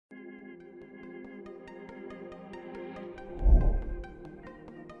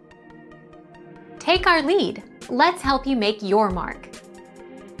take our lead. Let's help you make your mark.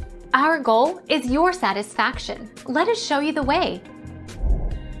 Our goal is your satisfaction. Let us show you the way.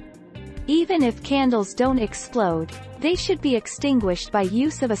 Even if candles don't explode, they should be extinguished by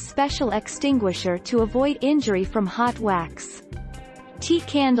use of a special extinguisher to avoid injury from hot wax. Tea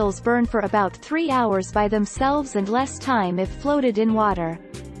candles burn for about 3 hours by themselves and less time if floated in water.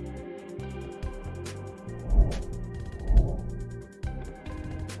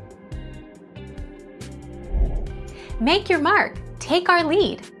 Make your mark. Take our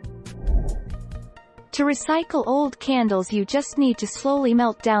lead. To recycle old candles, you just need to slowly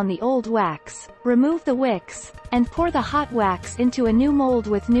melt down the old wax, remove the wicks, and pour the hot wax into a new mold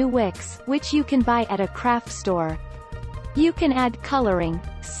with new wicks, which you can buy at a craft store. You can add coloring,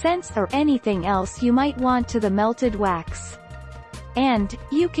 scents or anything else you might want to the melted wax. And,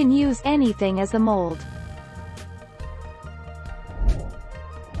 you can use anything as a mold.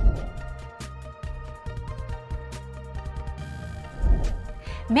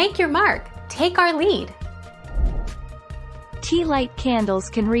 Make your mark. Take our lead. Tea light candles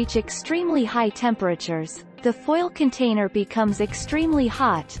can reach extremely high temperatures. The foil container becomes extremely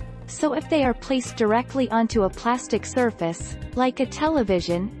hot, so if they are placed directly onto a plastic surface, like a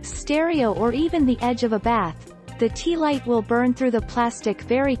television, stereo or even the edge of a bath, the tea light will burn through the plastic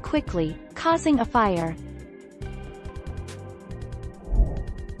very quickly, causing a fire.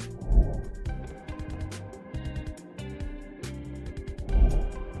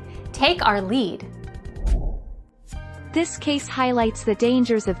 Take our lead. This case highlights the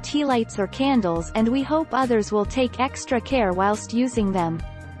dangers of tea lights or candles, and we hope others will take extra care whilst using them.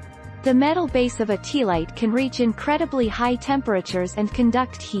 The metal base of a tea light can reach incredibly high temperatures and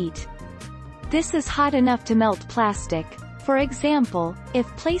conduct heat. This is hot enough to melt plastic, for example, if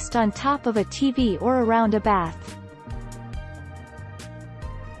placed on top of a TV or around a bath.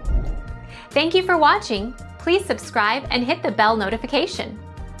 Thank you for watching. Please subscribe and hit the bell notification.